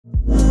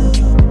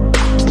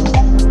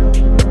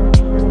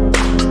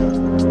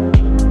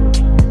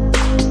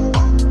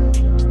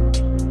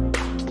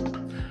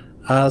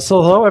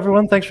Hello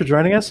everyone, thanks for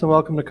joining us and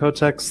welcome to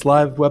CoTec's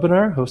live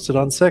webinar hosted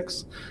on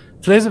 6.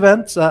 Today's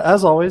event,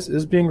 as always,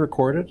 is being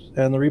recorded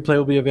and the replay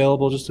will be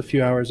available just a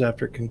few hours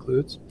after it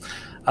concludes.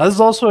 This is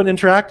also an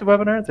interactive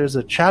webinar. There's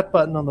a chat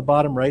button on the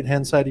bottom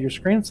right-hand side of your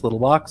screen. It's a little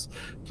box.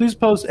 Please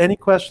post any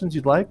questions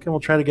you'd like and we'll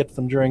try to get to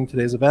them during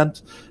today's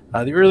event.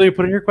 The earlier you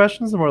put in your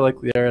questions, the more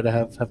likely you are to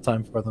have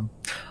time for them.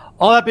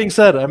 All that being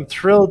said, I'm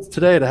thrilled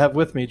today to have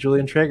with me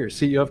Julian Treger,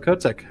 CEO of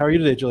CoTec. How are you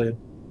today, Julian?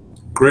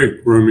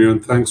 Great, Romeo,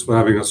 and thanks for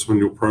having us on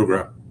your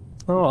program.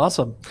 Oh,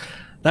 awesome.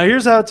 Now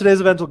here's how today's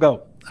event will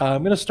go.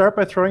 I'm going to start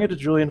by throwing it to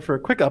Julian for a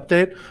quick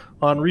update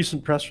on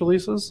recent press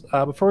releases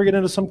before we get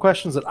into some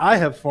questions that I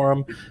have for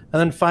him, and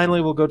then finally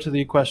we'll go to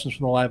the questions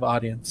from the live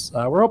audience.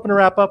 We're hoping to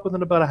wrap up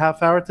within about a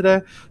half hour today,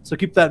 so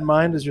keep that in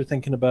mind as you're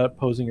thinking about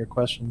posing your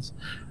questions.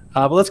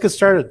 But let's get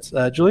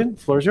started. Julian,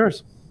 the floor is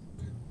yours.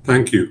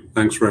 Thank you.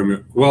 Thanks,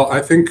 Romeo. Well,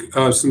 I think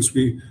since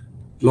we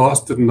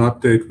last did an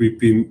update, we've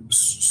been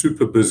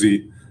super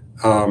busy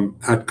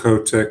at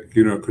CoTec,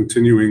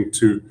 continuing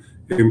to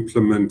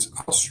implement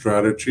our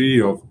strategy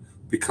of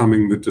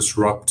becoming the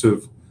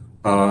disruptive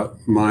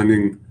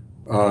mining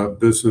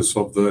business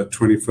of the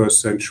 21st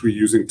century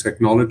using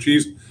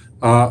technologies.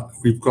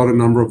 We've got a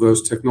number of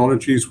those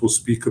technologies we'll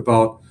speak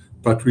about,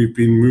 but we've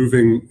been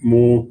moving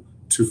more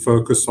to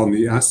focus on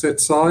the asset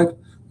side,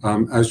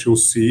 as you'll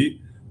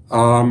see.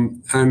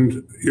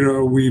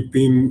 We've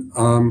been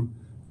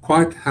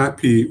quite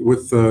happy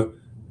with the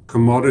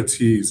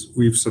commodities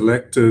we've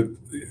selected.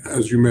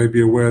 As you may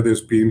be aware,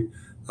 there's been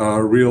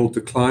a real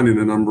decline in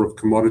a number of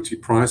commodity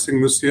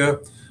pricing this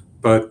year,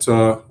 but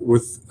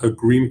with a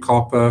green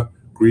copper,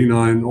 green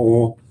iron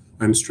ore,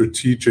 and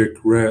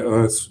strategic rare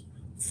earths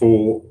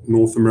for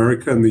North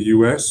America and the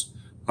US,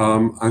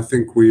 I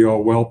think we are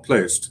well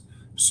placed.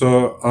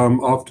 So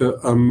after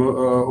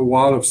a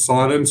while of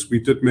silence, we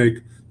did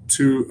make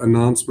two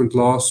announcements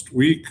last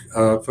week.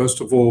 First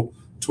of all,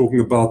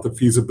 talking about the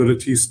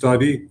feasibility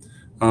study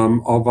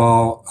of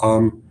our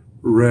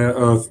rare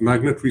earth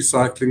magnet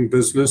recycling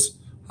business,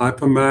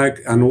 Hypermag,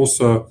 and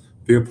also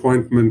the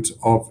appointment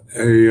of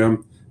a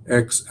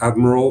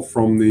ex-admiral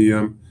from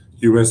the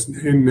US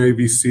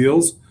Navy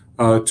SEALs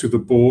to the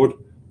board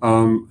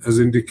as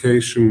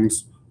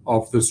indications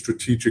of the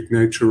strategic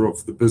nature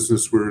of the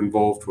business we're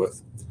involved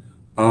with.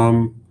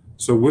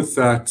 So with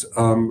that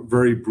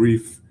very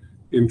brief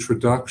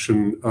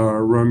introduction,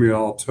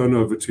 Romeo, I'll turn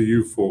over to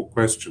you for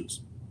questions.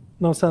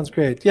 No, sounds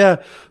great. Yeah,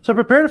 so I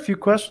prepared a few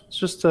questions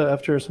just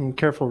after some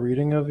careful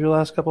reading of your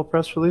last couple of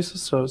press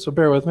releases, so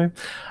bear with me.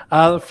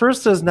 The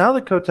first is, now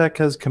that CoTec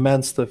has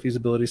commenced the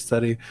feasibility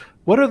study,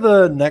 what are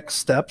the next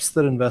steps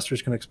that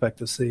investors can expect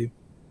to see?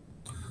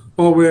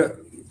 Well, we're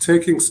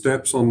taking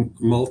steps on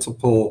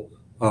multiple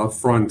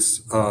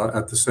fronts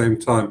at the same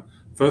time.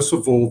 First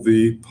of all,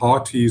 the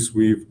parties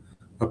we've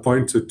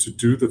appointed to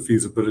do the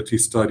feasibility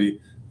study,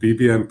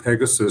 BBM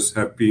Pegasus,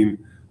 have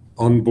been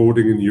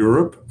onboarding in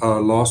Europe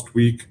last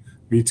week,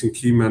 meeting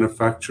key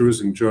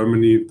manufacturers in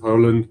Germany and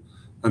Poland,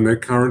 and they're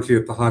currently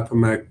at the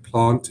Hypermag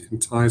plant in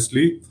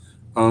Theisley.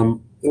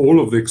 All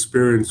of the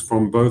experience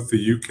from both the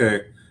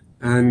UK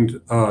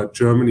and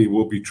Germany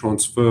will be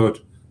transferred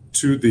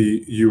to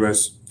the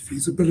US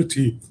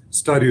feasibility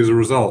study as a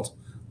result.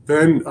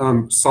 Then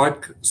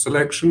site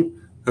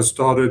selection has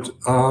started.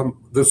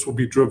 This will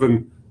be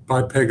driven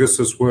by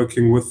Pegasus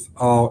working with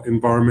our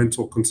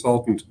environmental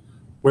consultant,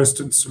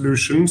 Western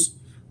Solutions,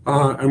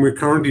 and we're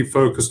currently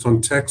focused on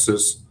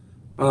Texas,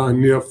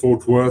 near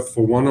Fort Worth,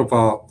 for one of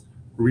our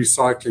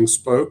recycling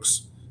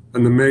spokes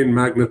and the main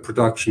magnet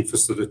production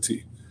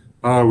facility.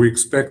 We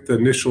expect the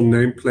initial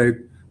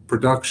nameplate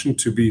production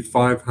to be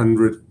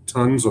 500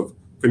 tons of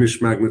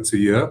finished magnets a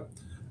year,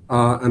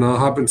 and our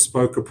hub and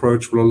spoke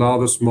approach will allow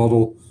this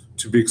model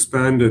to be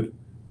expanded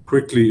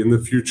quickly in the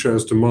future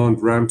as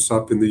demand ramps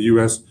up in the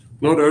US,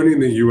 not only in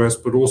the US,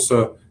 but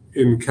also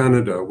in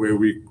Canada, where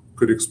we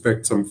could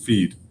expect some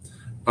feed.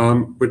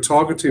 We're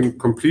targeting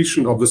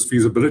completion of this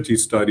feasibility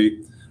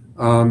study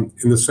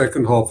in the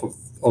second half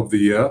of the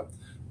year,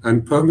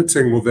 and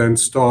permitting will then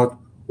start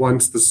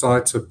once the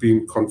sites have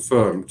been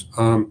confirmed.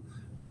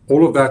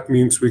 All of that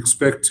means we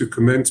expect to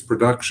commence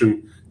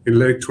production in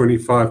late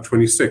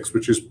 25-26,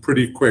 which is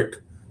pretty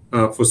quick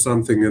for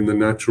something in the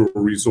natural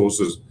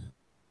resources.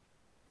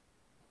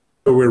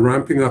 So we're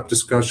ramping up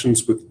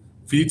discussions with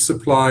feed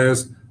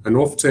suppliers and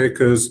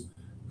off-takers.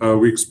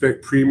 We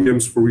expect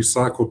premiums for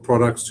recycled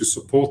products to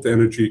support the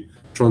energy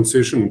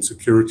transition and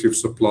security of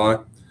supply.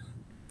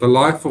 The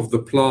life of the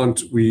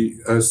plant we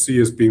see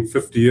as being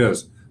 50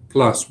 years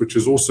plus, which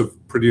is also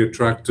pretty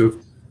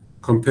attractive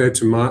compared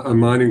to a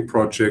mining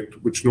project,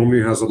 which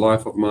normally has a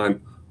life of mine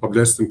of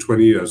less than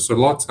 20 years. So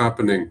lots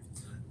happening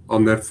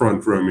on that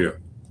front, Romeo.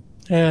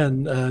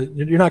 And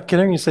you're not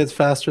kidding. You say it's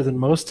faster than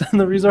most in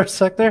the resource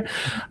sector.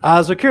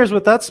 So curious,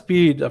 with that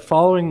speed,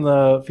 following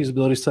the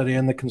feasibility study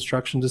and the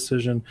construction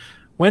decision,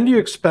 when do you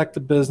expect the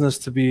business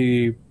to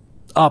be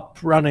up,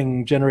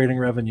 running, generating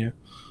revenue?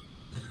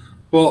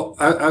 Well,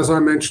 as I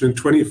mentioned, in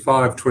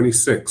 25,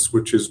 26,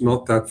 which is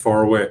not that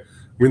far away.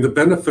 I mean, the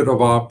benefit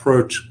of our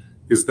approach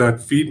is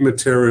that feed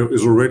material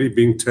is already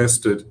being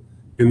tested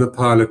in the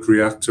pilot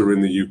reactor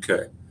in the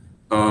UK.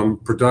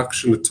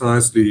 Production at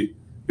Tyseley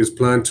is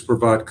planned to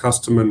provide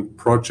customer and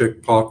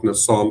project partner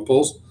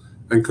samples,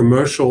 and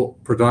commercial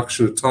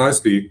production at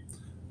Tyseley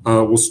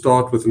will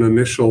start with an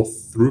initial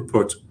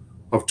throughput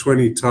of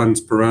 20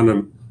 tons per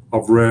annum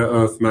of rare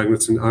earth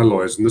magnets and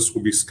alloys, and this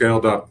will be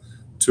scaled up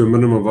to a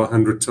minimum of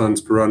 100 tons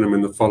per annum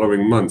in the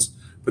following months.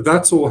 But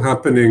that's all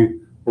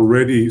happening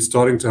already,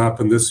 starting to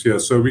happen this year,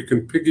 so we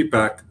can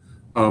piggyback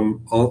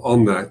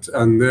on that.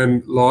 And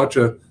then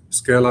larger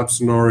scale-up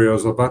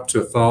scenarios of up to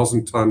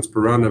 1,000 tons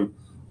per annum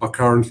are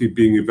currently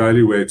being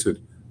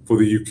evaluated for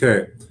the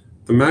UK.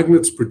 The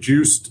magnets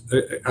produced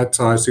at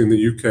Tyseley in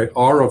the UK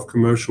are of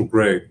commercial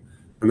grade,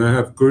 and they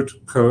have good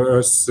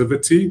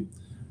coercivity,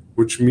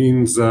 which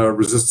means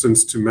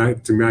resistance to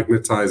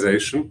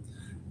demagnetization,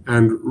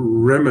 and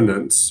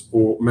remanence,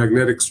 or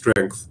magnetic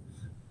strength,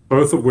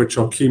 both of which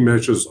are key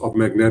measures of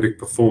magnetic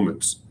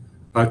performance.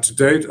 To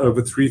date,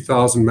 over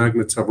 3,000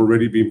 magnets have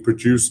already been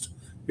produced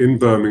in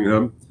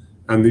Birmingham,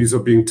 and these are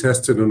being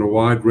tested in a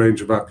wide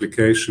range of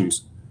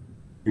applications,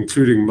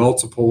 including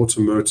multiple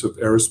automotive,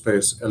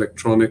 aerospace,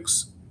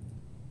 electronics,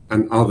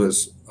 and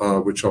others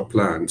which are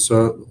planned.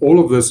 So all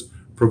of this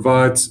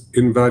provides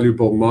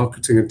invaluable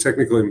marketing and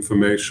technical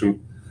information,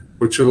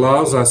 which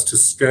allows us to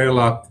scale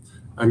up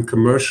and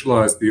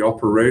commercialize the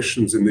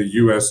operations in the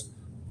US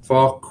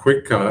far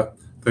quicker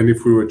than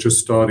if we were just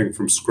starting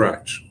from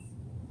scratch.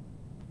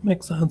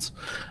 Makes sense.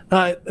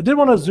 I did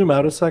want to zoom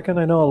out a second.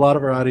 I know a lot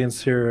of our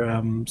audience here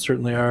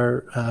certainly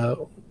are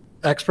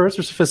experts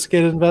or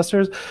sophisticated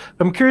investors.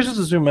 I'm curious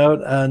to zoom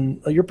out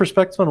and your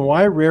perspective on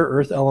why rare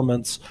earth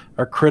elements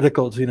are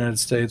critical to the United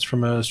States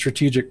from a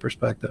strategic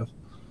perspective.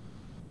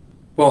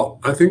 Well,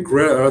 I think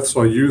rare earths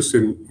are used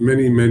in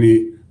many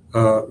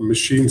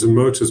machines and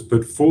motors,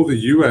 but for the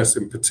US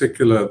in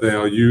particular, they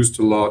are used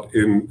a lot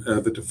in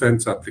the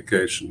defense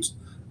applications,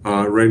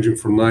 ranging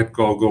from night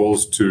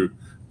goggles to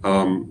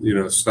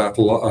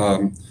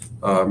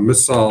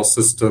missile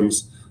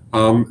systems.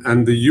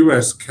 And the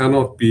US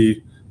cannot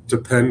be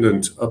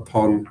dependent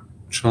upon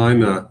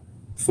China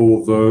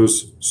for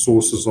those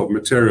sources of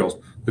materials.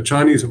 The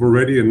Chinese have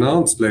already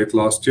announced late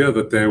last year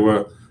that they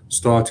were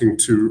starting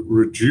to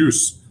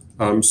reduce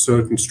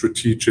certain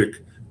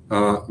strategic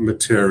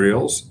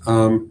materials.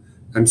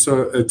 And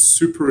so it's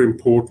super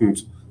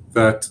important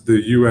that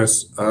the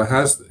US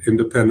has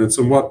independence.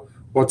 And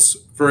what's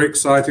very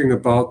exciting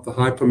about the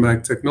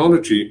hypermag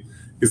technology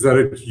is that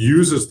it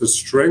uses the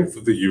strength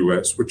of the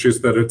US, which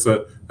is that it's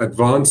an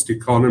advanced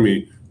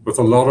economy with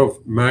a lot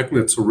of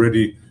magnets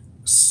already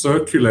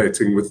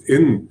circulating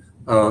within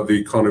the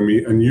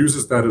economy, and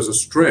uses that as a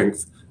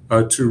strength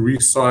to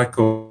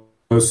recycle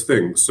those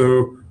things.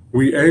 So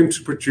we aim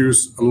to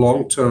produce a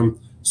long-term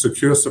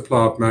secure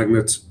supply of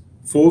magnets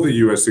for the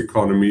US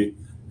economy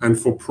and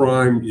for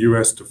prime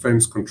US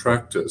defense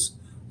contractors.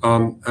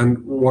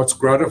 And what's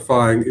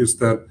gratifying is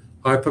that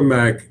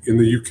Hypermag in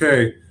the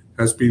UK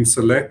has been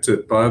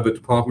selected by the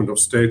Department of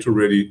State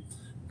already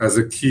as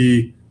a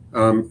key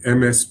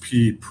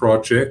MSP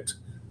project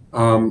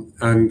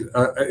and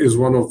is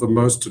one of the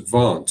most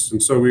advanced.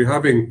 And so we're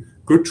having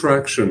good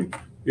traction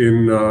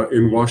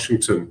in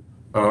Washington,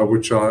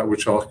 which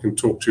I can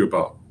talk to you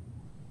about.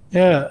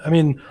 Yeah, I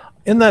mean,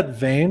 in that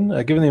vein,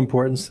 given the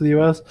importance to the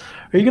U.S.,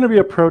 are you going to be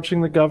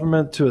approaching the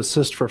government to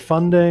assist for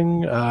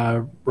funding,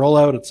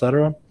 rollout, et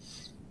cetera?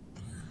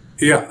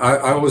 Yeah,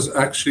 I was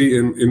actually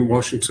in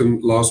Washington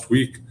last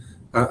week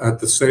at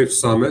the SAFE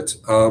Summit,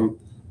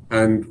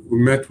 and we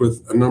met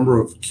with a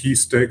number of key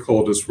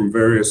stakeholders from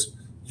various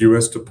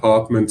U.S.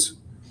 departments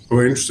who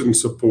are interested in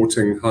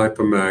supporting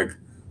Hypermag,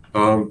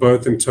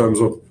 both in terms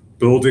of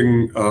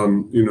building,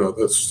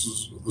 the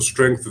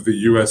strength of the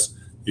U.S.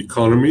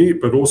 economy,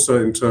 but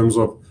also in terms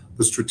of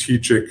the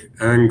strategic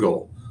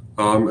angle.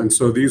 And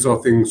so these are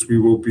things we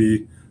will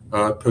be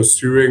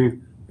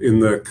pursuing in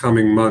the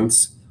coming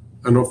months.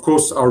 And of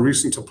course, our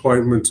recent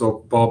appointment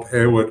of Bob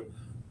Hayward,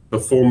 the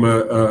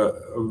former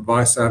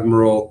Vice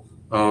Admiral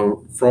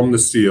from the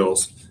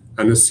SEALs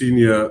and a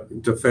senior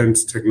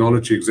defense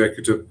technology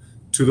executive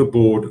to the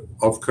board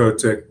of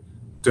CoTec,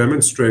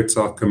 demonstrates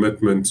our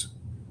commitment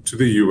to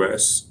the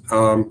US.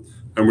 And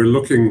we're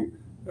looking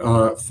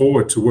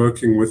forward to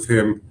working with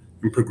him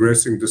in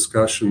progressing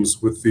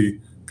discussions with the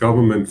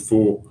government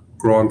for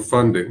grant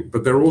funding.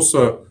 But there are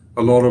also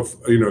a lot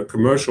of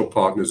commercial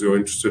partners who are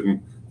interested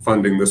in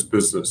funding this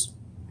business.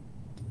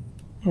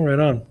 Right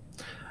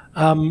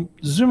on.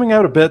 Zooming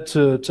out a bit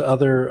to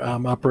other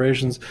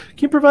operations, can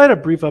you provide a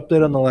brief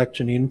update on the Lac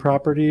Janine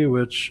property,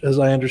 which, as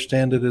I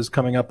understand it, is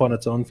coming up on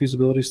its own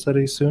feasibility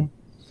study soon?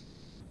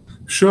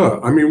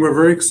 Sure. I mean, we're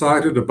very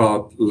excited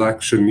about Lac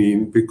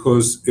Janine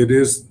because it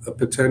is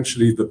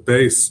potentially the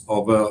base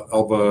of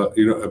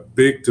a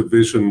big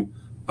division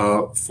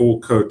for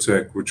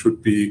CoTec, which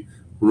would be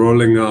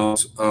rolling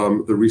out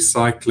the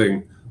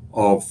recycling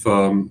of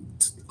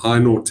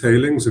iron ore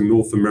tailings in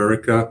North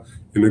America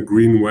in a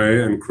green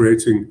way and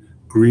creating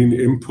green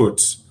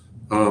inputs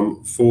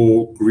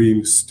for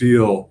green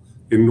steel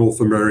in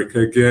North America,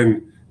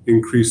 again,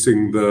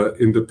 increasing the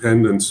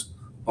independence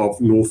of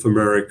North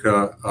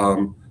America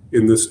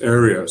in this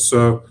area.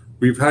 So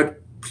we've had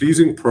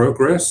pleasing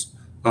progress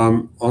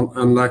on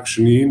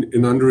Lac-Chenin.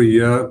 In under a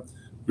year,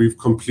 we've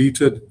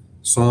completed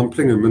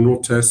sampling and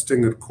mineral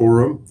testing at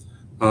Quorum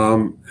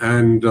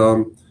and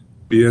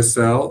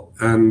BSL,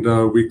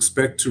 and we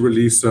expect to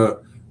release a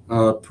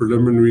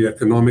preliminary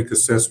economic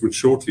assessment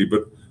shortly,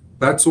 but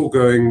that's all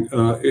going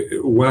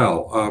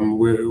well.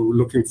 We're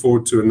looking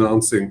forward to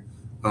announcing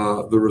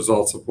the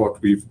results of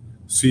what we've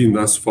seen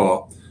thus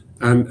far.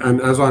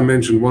 And as I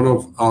mentioned, one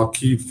of our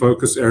key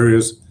focus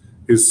areas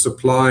is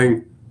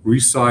supplying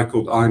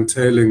recycled iron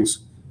tailings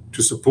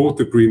to support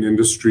the green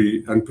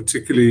industry, and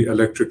particularly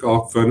electric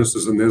arc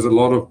furnaces. And there's a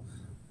lot of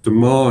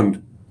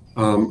demand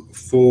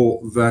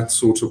for that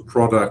sort of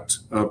product,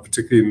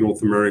 particularly in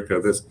North America.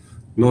 There's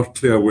not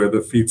clear where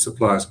the feed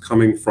supply is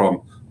coming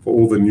from for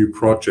all the new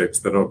projects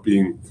that are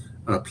being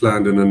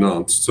planned and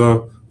announced.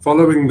 So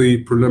following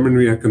the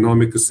preliminary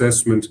economic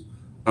assessment,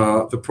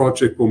 the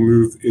project will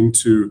move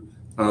into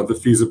the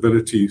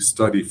feasibility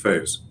study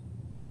phase.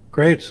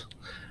 Great.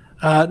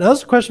 Now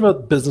that's a question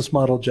about the business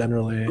model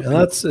generally, and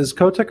that's, is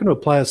CoTec going to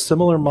apply a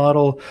similar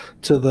model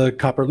to the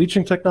copper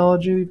leaching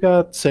technology we've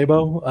got,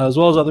 SABO, as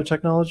well as other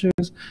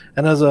technologies?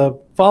 And as a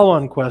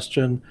follow-on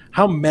question,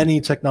 how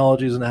many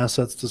technologies and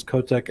assets does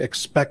CoTec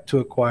expect to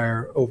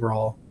acquire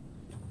overall?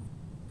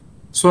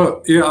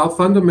 So, yeah, our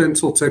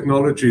fundamental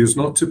technology is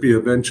not to be a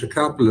venture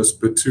capitalist,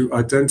 but to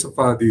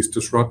identify these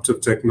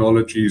disruptive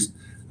technologies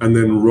and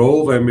then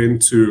roll them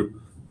into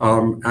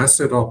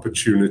asset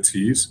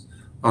opportunities,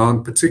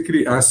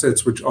 particularly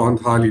assets which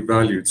aren't highly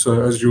valued.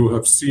 So as you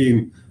have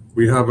seen,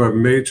 we have a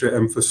major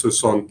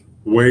emphasis on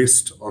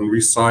waste, on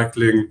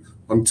recycling,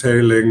 on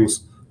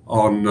tailings,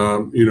 on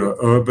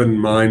urban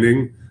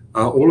mining,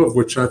 all of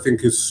which I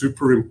think is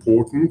super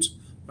important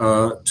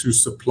to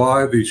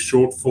supply the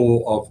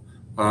shortfall of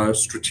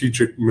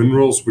strategic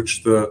minerals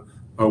which the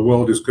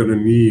world is going to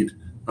need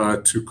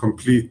to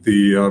complete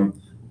the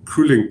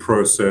cooling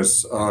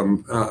process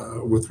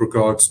with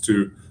regards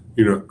to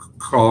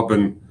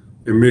carbon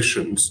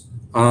emissions.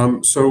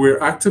 So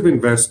we're active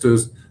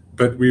investors,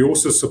 but we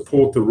also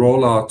support the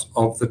rollout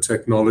of the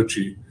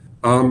technology.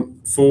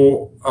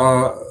 For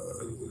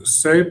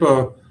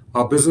SABO,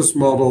 our business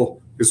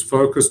model is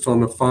focused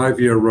on a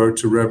 5-year road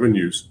to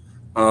revenues,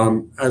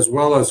 as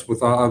well as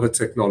with our other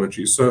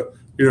technologies. So,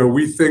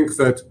 we think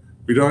that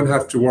we don't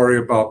have to worry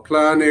about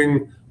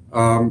planning,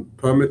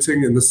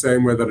 permitting in the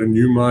same way that a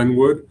new mine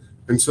would.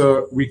 And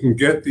so we can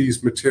get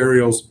these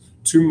materials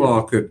to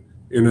market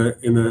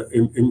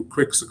in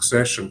quick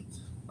succession.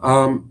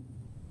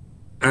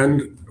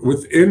 And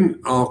within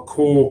our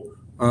core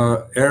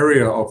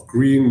area of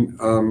green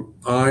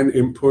iron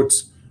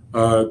inputs,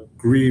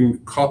 green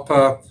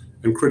copper,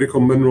 and critical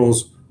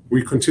minerals,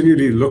 we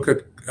continually look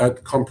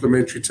at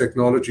complementary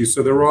technology.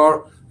 So there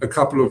are a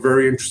couple of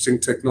very interesting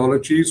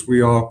technologies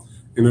we are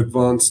in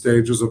advanced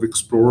stages of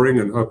exploring,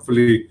 and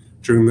hopefully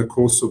during the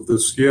course of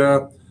this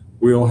year,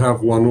 we'll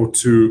have one or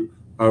two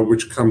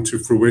which come to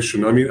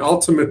fruition. I mean,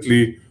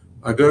 ultimately,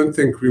 I don't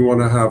think we want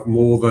to have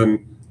more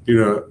than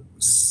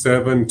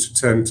 7 to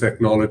 10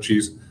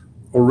 technologies.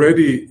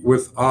 Already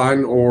with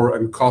iron ore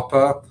and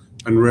copper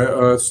and rare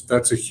earths,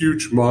 that's a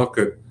huge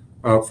market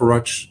for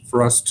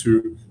us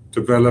to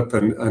develop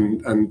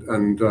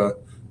and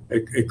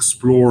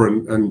explore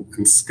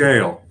and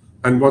scale.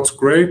 And what's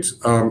great,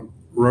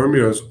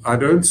 Romeo, is I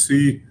don't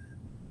see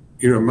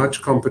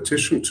much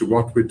competition to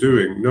what we're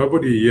doing.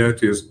 Nobody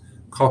yet is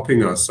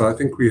copying us. So I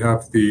think we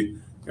have the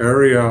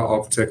area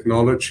of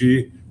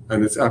technology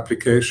and its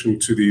application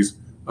to these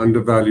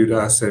undervalued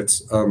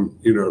assets,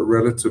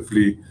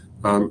 relatively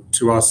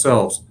to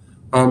ourselves.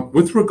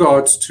 With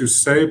regards to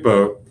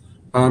SABO,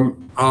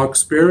 our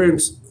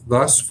experience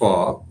thus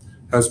far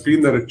has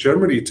been that it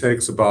generally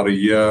takes about a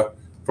year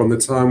from the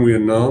time we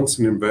announce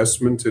an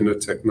investment in a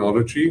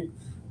technology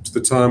to the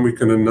time we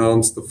can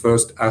announce the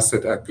first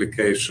asset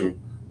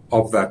application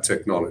of that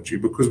technology,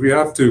 because we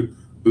have to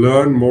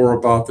learn more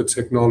about the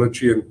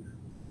technology and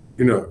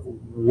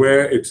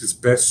where it is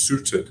best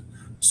suited.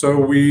 So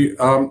we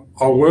are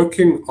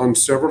working on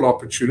several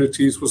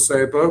opportunities with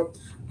SABO.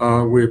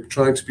 We're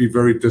trying to be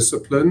very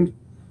disciplined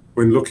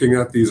when looking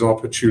at these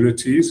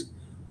opportunities.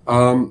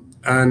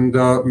 And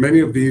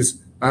many of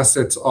these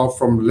assets are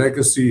from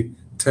legacy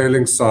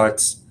tailing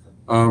sites,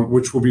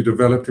 which will be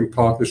developed in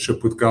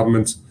partnership with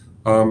governments.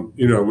 On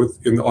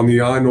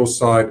the iron ore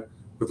side,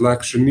 with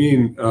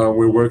Lac-Chenin,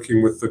 we're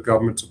working with the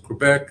government of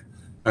Quebec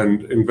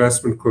and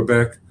Investment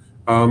Quebec.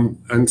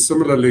 And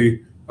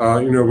similarly,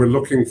 we're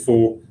looking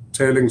for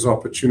tailings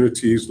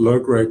opportunities,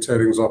 low-grade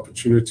tailings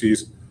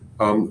opportunities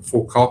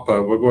for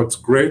copper. But what's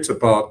great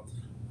about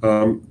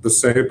the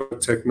SABO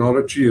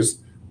technology is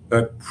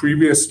that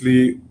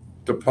previously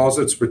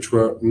deposits which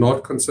were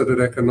not considered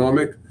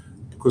economic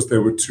because they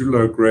were too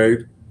low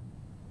grade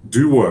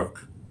do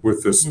work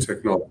with this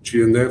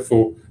technology, and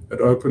therefore it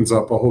opens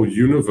up a whole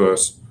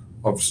universe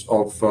of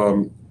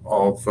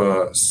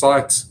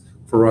sites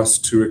for us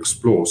to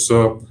explore.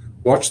 So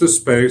watch the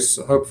space.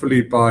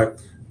 Hopefully by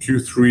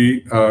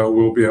Q3,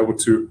 we'll be able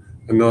to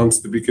announce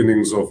the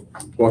beginnings of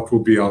what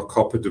will be our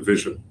copper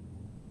division.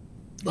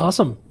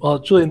 Awesome. Well,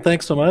 Julian,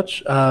 thanks so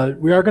much.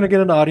 We are going to get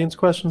into audience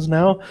questions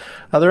now.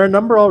 There are a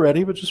number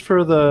already, but just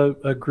for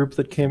the group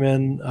that came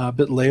in a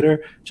bit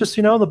later, just,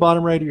 on the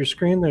bottom right of your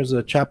screen, there's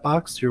a chat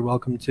box. You're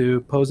welcome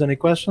to pose any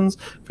questions.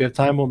 If we have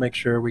time, we'll make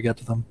sure we get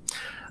to them.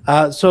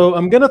 So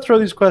I'm going to throw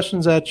these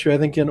questions at you, I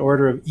think, in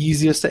order of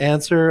easiest to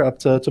answer up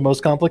to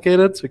most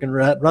complicated, so we can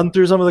run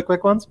through some of the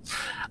quick ones.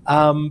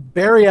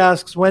 Barry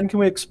asks, when can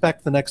we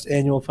expect the next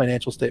annual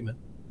financial statement?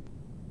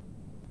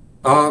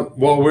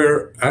 Well,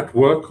 we're at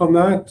work on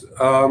that.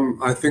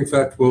 I think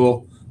that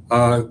will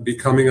be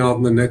coming out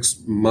in the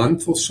next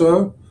month or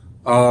so.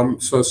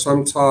 So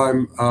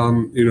sometime,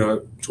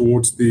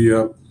 towards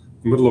the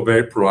middle of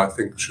April, I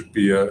think should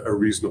be a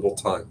reasonable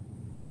time.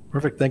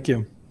 Perfect. Thank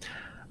you.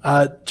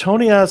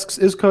 Tony asks,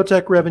 is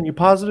CoTec revenue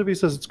positive? He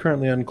says it's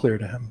currently unclear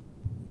to him.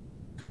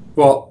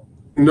 Well,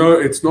 no,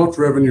 it's not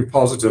revenue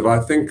positive. I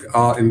think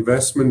our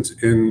investment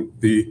in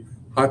the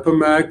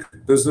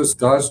Hypermag business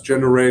does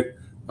generate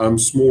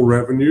small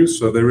revenue,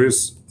 so there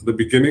is the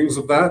beginnings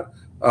of that,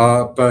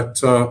 but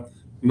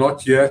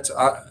not yet.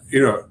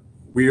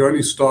 We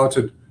only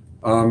started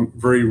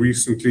very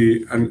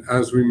recently, and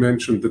as we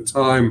mentioned, the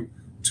time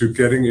to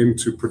getting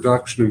into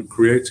production and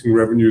creating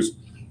revenues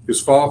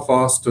is far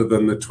faster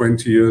than the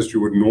 20 years you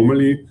would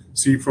normally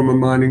see from a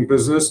mining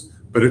business,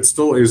 but it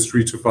still is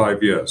 3 to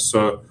 5 years.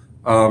 So,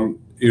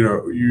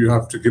 you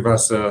have to give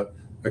us a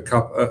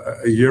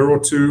year or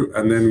two,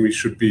 and then we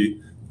should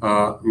be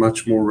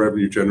much more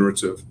revenue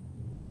generative.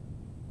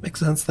 Makes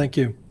sense. Thank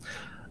you.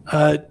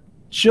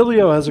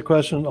 Gilio has a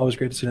question. Always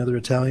great to see another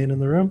Italian in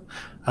the room.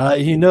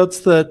 He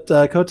notes that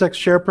CoTec's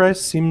share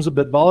price seems a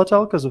bit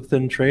volatile because of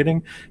thin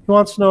trading. He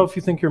wants to know if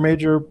you think your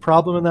major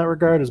problem in that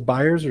regard is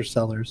buyers or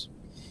sellers.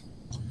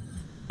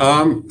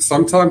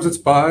 Sometimes it's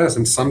buyers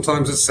and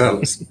sometimes it's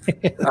sellers.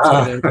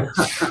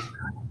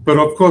 But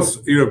of course,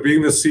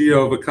 being the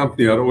CEO of a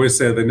company, I'd always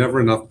say there are never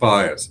enough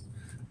buyers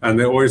and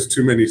there are always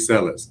too many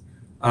sellers.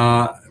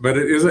 But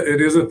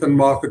it is a thin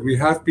market. We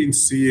have been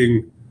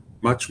seeing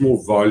much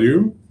more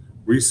volume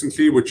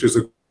recently, which is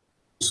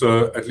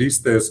so at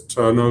least there's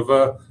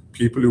turnover.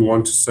 People who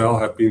want to sell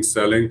have been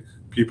selling.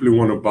 People who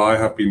want to buy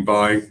have been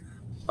buying.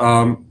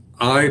 I'm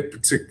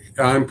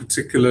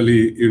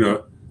particularly,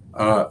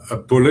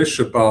 bullish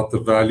about the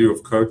value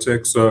of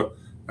CoTec. So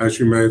as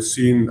you may have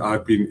seen,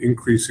 I've been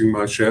increasing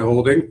my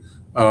shareholding,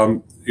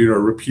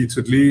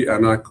 repeatedly,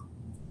 and I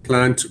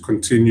plan to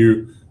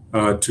continue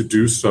to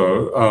do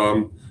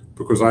so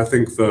because I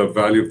think the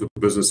value of the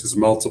business is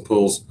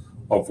multiples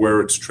of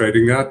where it's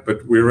trading at.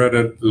 But we're at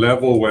a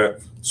level where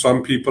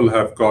some people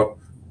have got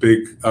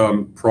big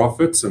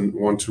profits and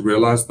want to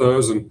realize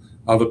those, and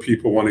other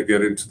people want to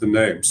get into the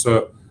name.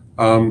 So,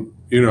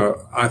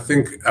 I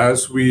think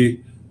as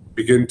we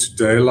begin to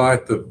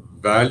daylight the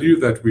value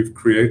that we've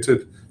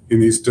created in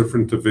these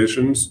different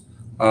divisions,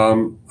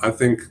 I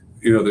think,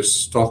 the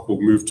stock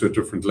will move to a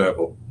different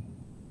level.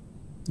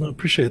 I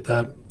appreciate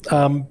that.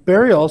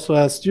 Barry also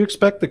asks, do you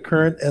expect the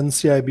current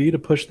NCIB to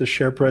push the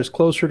share price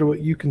closer to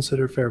what you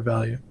consider fair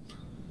value?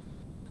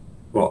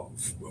 Well,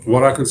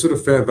 what I consider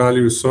fair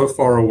value is so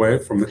far away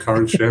from the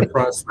current share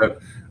price that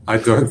I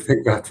don't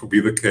think that will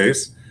be the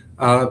case.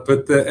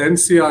 But the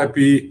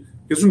NCIB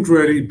isn't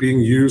really being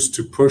used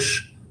to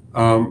push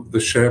the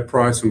share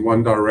price in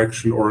one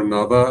direction or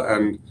another.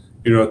 And,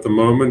 at the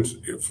moment,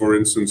 for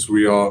instance,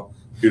 we are,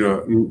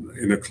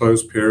 in a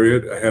closed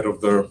period ahead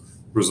of the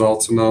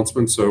results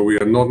announcement. So we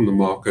are not in the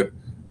market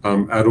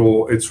at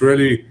all. It's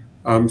really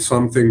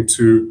something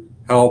to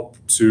help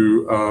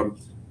to,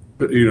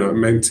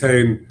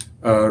 maintain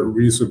a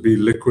reasonably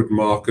liquid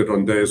market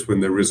on days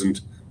when there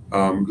isn't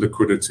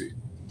liquidity.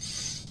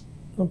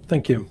 Well,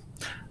 thank you.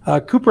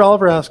 Cooper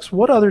Oliver asks,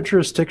 what other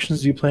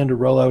jurisdictions do you plan to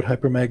roll out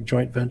Hypermag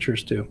joint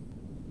ventures to?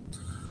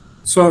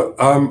 So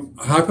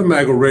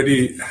Hypermag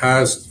already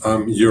has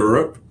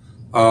Europe.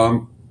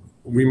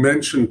 We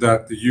mentioned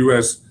that the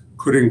US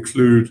could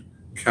include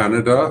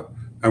Canada,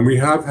 and we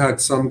have had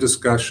some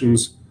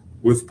discussions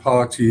with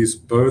parties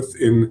both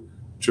in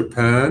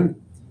Japan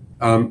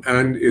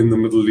and in the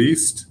Middle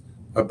East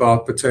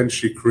about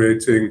potentially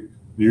creating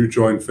new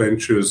joint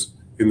ventures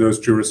in those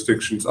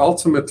jurisdictions.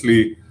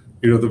 Ultimately,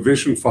 the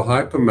vision for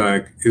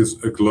Hypermag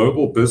is a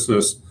global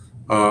business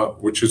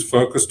which is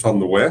focused on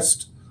the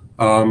West,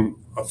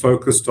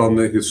 focused on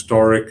the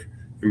historic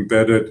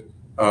embedded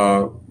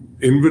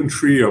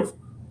inventory of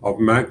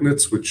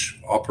magnets which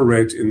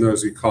operate in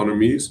those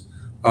economies.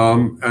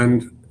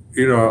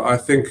 I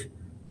think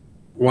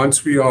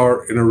once we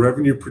are in a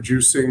revenue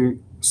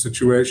producing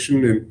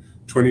situation in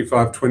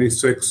 25,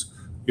 26,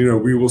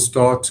 we will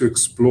start to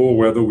explore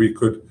whether we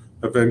could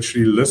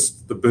eventually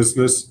list the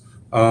business,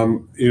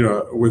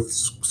 with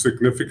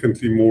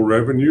significantly more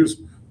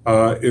revenues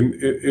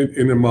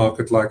in a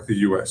market like the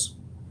US.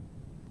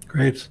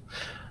 Great.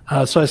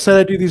 So I said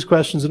I do these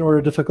questions in order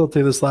of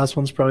difficulty. This last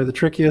one's probably the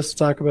trickiest to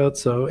talk about.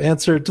 So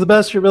answer to the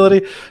best of your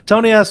ability.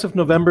 Tony asks if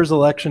November's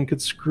election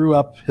could screw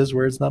up, his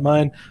words, not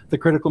mine, the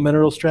critical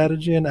mineral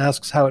strategy, and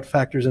asks how it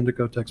factors into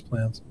CoTec's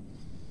plans.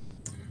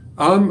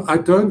 I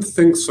don't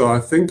think so. I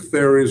think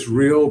there is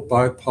real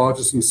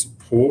bipartisan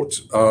support.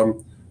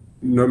 No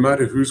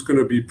matter who's going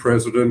to be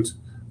president,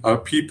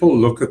 people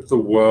look at the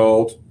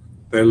world.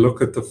 They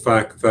look at the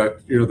fact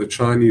that the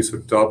Chinese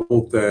have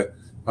doubled their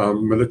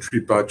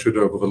military budget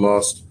over the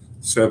last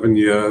 7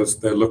 years.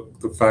 They look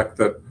at the fact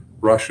that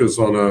Russia's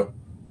on a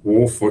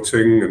war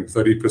footing and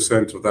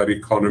 30% of that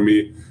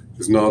economy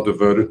is now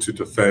diverted to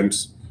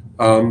defense.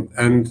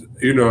 The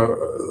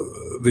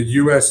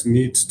US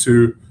needs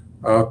to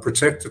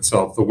protect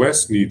itself. The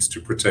West needs to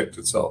protect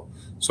itself.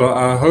 So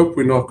I hope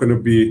we're not going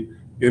to be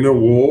in a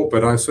war,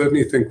 but I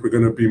certainly think we're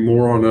going to be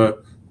more on a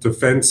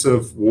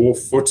defensive war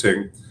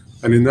footing.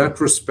 And in that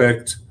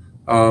respect,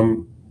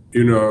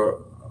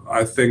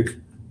 I think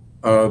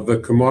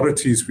the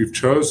commodities we've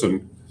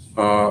chosen,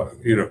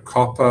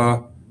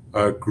 copper,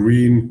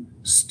 green,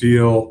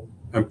 steel,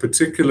 and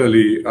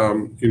particularly,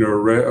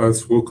 rare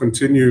earths will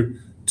continue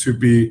to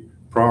be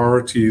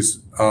priorities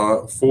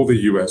for the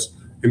US.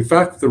 In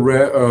fact, the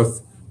rare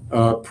earth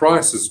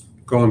price has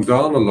gone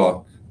down a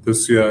lot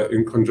this year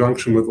in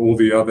conjunction with all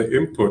the other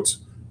inputs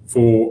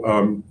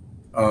for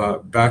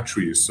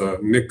batteries,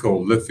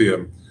 nickel,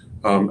 lithium,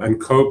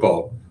 and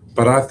cobalt.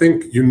 But I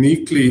think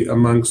uniquely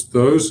amongst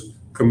those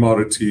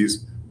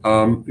commodities,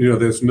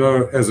 there's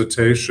no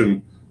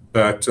hesitation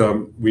that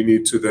we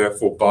need to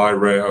therefore buy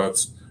rare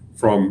earths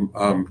from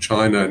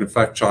China. And in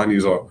fact,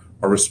 Chinese are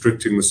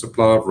restricting the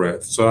supply of rare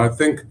earths. So I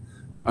think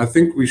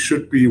we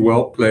should be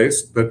well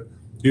placed, but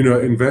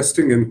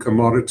investing in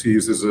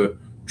commodities is a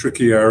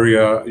tricky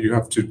area. You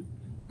have to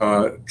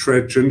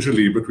tread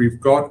gingerly, but we've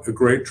got a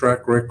great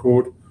track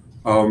record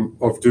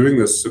of doing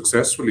this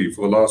successfully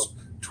for the last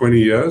 20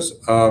 years.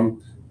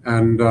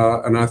 And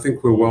I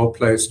think we're well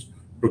placed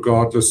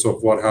regardless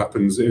of what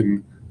happens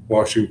in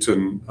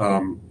Washington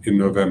in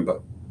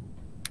November.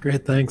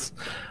 Great, thanks.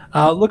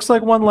 Looks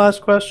like one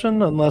last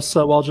question, unless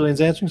while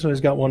Julian's answering, so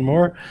he's got one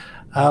more.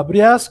 But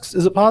he asks,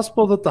 is it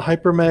possible that the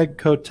Hypermag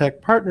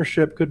CoTec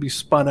partnership could be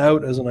spun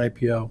out as an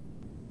IPO?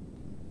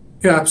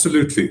 Yeah,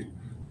 absolutely,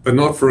 but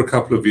not for a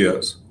couple of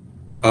years.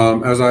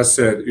 As I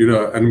said,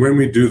 and when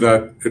we do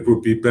that, it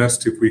would be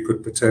best if we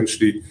could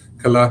potentially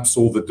collapse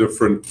all the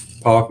different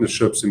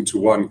partnerships into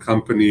one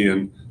company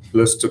and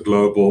list a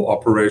global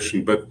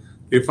operation. But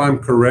if I'm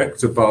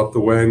correct about the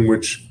way in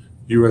which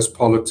US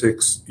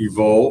politics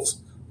evolves,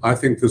 I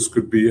think this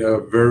could be a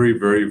very,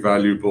 very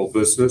valuable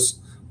business.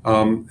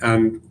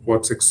 And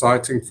what's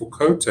exciting for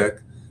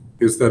CoTec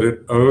is that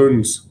it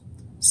owns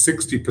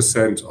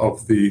 60%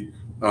 of the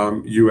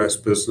US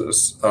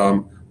business,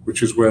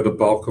 which is where the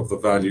bulk of the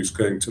value is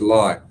going to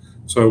lie.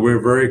 So we're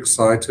very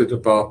excited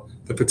about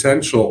the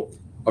potential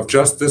of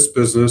just this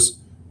business,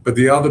 but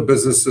the other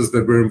businesses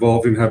that we're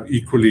involved in have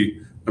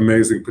equally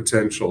amazing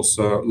potential.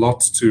 So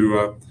lots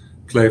to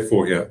play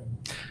for here.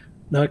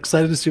 Now,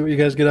 excited to see what you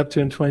guys get up to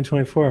in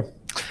 2024.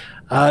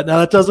 Now,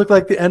 that does look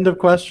like the end of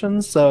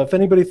questions. So if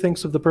anybody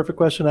thinks of the perfect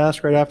question to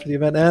ask right after the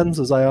event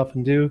ends, as I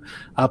often do,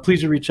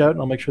 please do reach out, and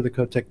I'll make sure the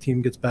CoTec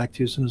team gets back to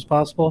you as soon as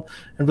possible.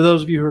 And for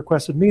those of you who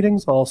requested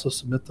meetings, I'll also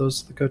submit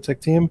those to the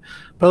CoTec team.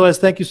 But otherwise,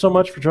 thank you so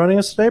much for joining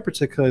us today,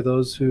 particularly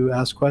those who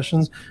asked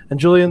questions. And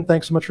Julian,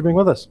 thanks so much for being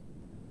with us.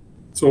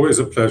 It's always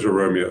a pleasure,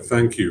 Romeo.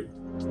 Thank you.